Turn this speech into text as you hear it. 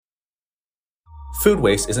Food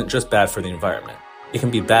waste isn't just bad for the environment. It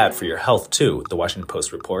can be bad for your health too, the Washington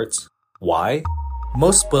Post reports. Why?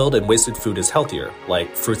 Most spoiled and wasted food is healthier,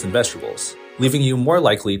 like fruits and vegetables, leaving you more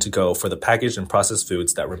likely to go for the packaged and processed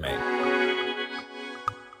foods that remain.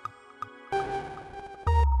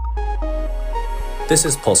 This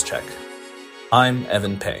is Pulse Check. I'm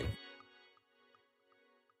Evan Peng.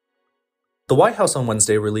 The White House on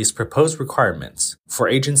Wednesday released proposed requirements for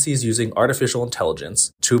agencies using artificial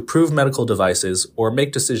intelligence to approve medical devices or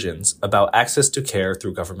make decisions about access to care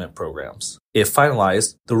through government programs. If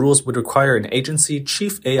finalized, the rules would require an agency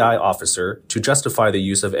chief AI officer to justify the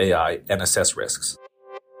use of AI and assess risks.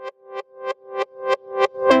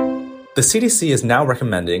 The CDC is now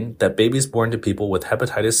recommending that babies born to people with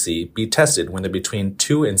hepatitis C be tested when they're between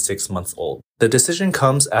 2 and 6 months old. The decision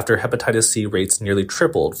comes after hepatitis C rates nearly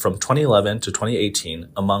tripled from 2011 to 2018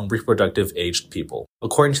 among reproductive-aged people.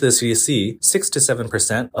 According to the CDC, 6 to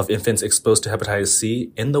 7% of infants exposed to hepatitis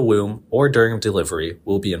C in the womb or during delivery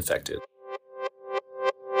will be infected.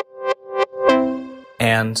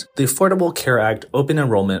 And the Affordable Care Act open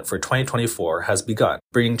enrollment for 2024 has begun,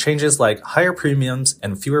 bringing changes like higher premiums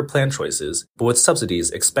and fewer plan choices, but with subsidies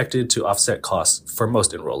expected to offset costs for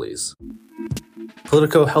most enrollees.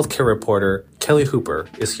 POLITICO healthcare reporter Kelly Hooper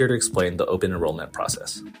is here to explain the open enrollment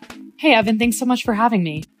process. Hey, Evan, thanks so much for having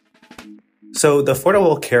me. So the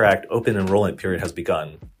Affordable Care Act open enrollment period has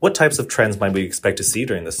begun. What types of trends might we expect to see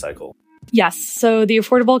during this cycle? Yes, so the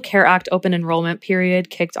Affordable Care Act open enrollment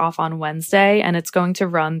period kicked off on Wednesday, and it's going to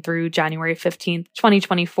run through January 15th,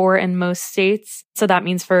 2024 in most states. So that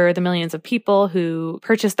means for the millions of people who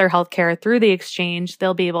purchase their healthcare through the exchange,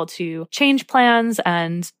 they'll be able to change plans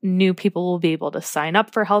and new people will be able to sign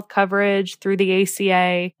up for health coverage through the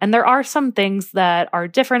ACA. And there are some things that are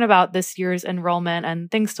different about this year's enrollment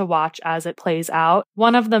and things to watch as it plays out.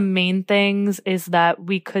 One of the main things is that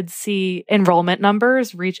we could see enrollment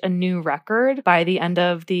numbers reach a new record by the end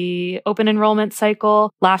of the open enrollment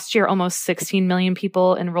cycle. Last year, almost 16 million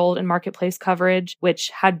people enrolled in marketplace coverage, which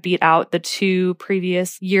had beat out the two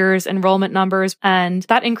previous years' enrollment numbers. And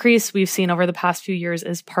that increase we've seen over the past few years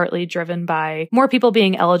is partly driven by more people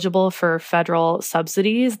being eligible for federal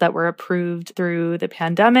subsidies that were approved through the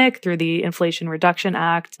pandemic, through the Inflation Reduction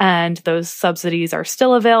Act. And those subsidies are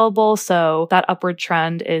still available. So that upward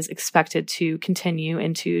trend is expected to continue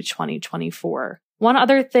into 2024. One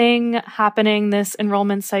other thing happening this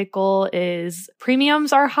enrollment cycle is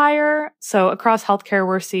premiums are higher. So across healthcare,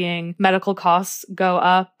 we're seeing medical costs go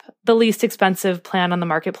up. The least expensive plan on the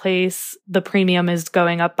marketplace, the premium is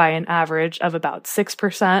going up by an average of about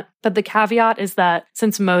 6%. But the caveat is that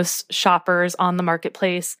since most shoppers on the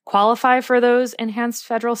marketplace qualify for those enhanced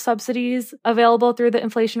federal subsidies available through the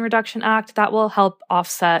Inflation Reduction Act, that will help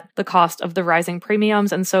offset the cost of the rising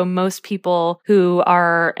premiums. And so most people who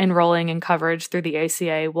are enrolling in coverage through the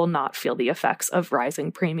ACA will not feel the effects of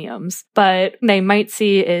rising premiums. But they might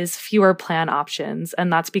see is fewer plan options.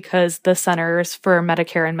 And that's because the Centers for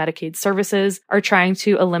Medicare and Medicaid Services are trying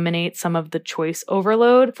to eliminate some of the choice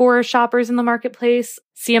overload for shoppers in the marketplace.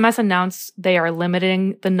 CMS announced they are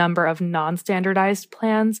limiting the number of non-standardized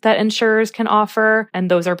plans that insurers can offer,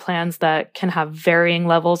 and those are plans that can have varying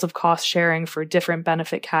levels of cost sharing for different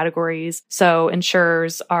benefit categories. So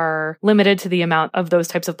insurers are limited to the amount of those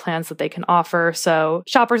types of plans that they can offer. So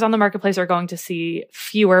shoppers on the marketplace are going to see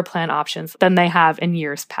fewer plan options than they have in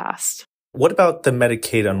years past. What about the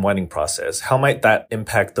Medicaid unwinding process? How might that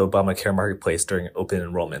impact the Obamacare marketplace during open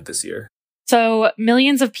enrollment this year? So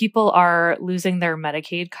millions of people are losing their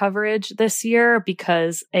Medicaid coverage this year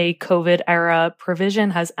because a COVID-era provision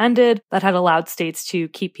has ended that had allowed states to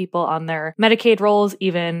keep people on their Medicaid rolls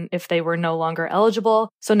even if they were no longer eligible.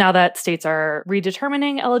 So now that states are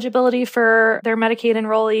redetermining eligibility for their Medicaid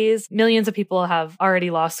enrollees, millions of people have already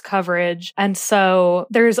lost coverage. And so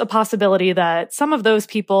there's a possibility that some of those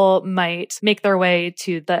people might make their way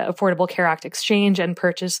to the Affordable Care Act exchange and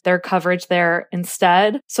purchase their coverage there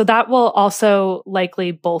instead. So that will also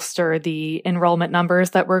likely bolster the enrollment numbers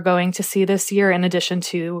that we're going to see this year, in addition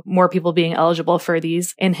to more people being eligible for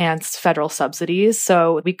these enhanced federal subsidies.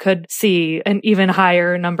 So we could see an even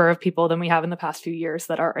higher number of people than we have in the past few years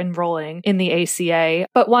that are enrolling in the ACA.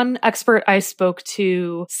 But one expert I spoke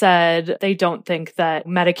to said they don't think that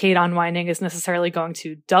Medicaid unwinding is necessarily going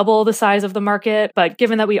to double the size of the market. But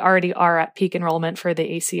given that we already are at peak enrollment for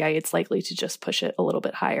the ACA, it's likely to just push it a little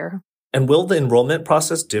bit higher. And will the enrollment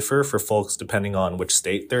process differ for folks depending on which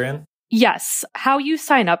state they're in? Yes. How you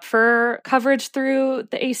sign up for coverage through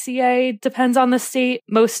the ACA depends on the state.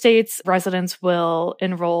 Most states, residents will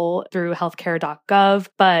enroll through healthcare.gov,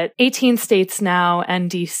 but 18 states now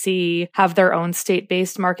and DC have their own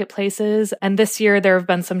state-based marketplaces. And this year, there have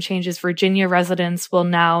been some changes. Virginia residents will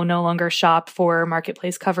now no longer shop for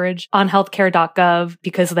marketplace coverage on healthcare.gov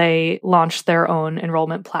because they launched their own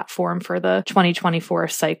enrollment platform for the 2024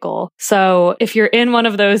 cycle. So if you're in one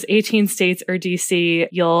of those 18 states or DC,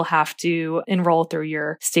 you'll have to enroll through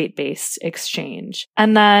your state-based exchange.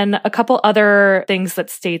 And then a couple other things that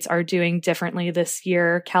states are doing differently this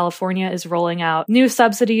year. California is rolling out new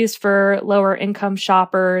subsidies for lower income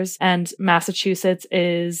shoppers, and Massachusetts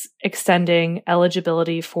is extending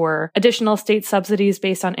eligibility for additional state subsidies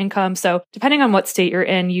based on income. So depending on what state you're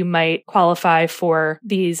in, you might qualify for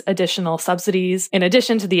these additional subsidies in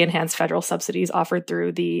addition to the enhanced federal subsidies offered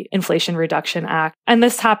through the Inflation Reduction Act. And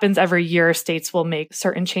this happens every year. States will make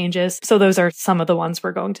certain changes. So those are some of the ones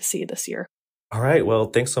we're going to see this year. All right. Well,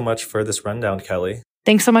 thanks so much for this rundown, Kelly.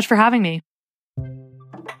 Thanks so much for having me.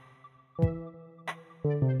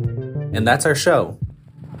 And that's our show.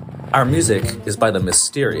 Our music is by the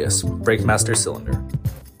mysterious Breakmaster Cylinder.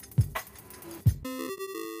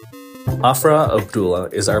 Afra Abdullah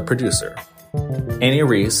is our producer. Annie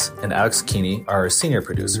Reese and Alex Keeney are our senior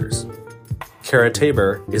producers. Kara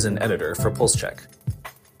Tabor is an editor for PulseCheck.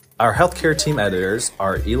 Our healthcare team editors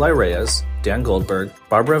are Eli Reyes, Dan Goldberg,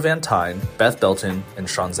 Barbara Van Tyne, Beth Belton, and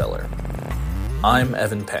Sean Zeller. I'm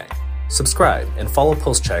Evan Peng. Subscribe and follow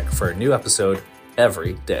PulseCheck for a new episode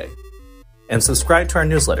every day. And subscribe to our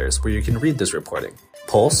newsletters where you can read this reporting: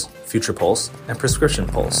 Pulse, Future Pulse, and Prescription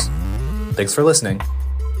Pulse. Thanks for listening.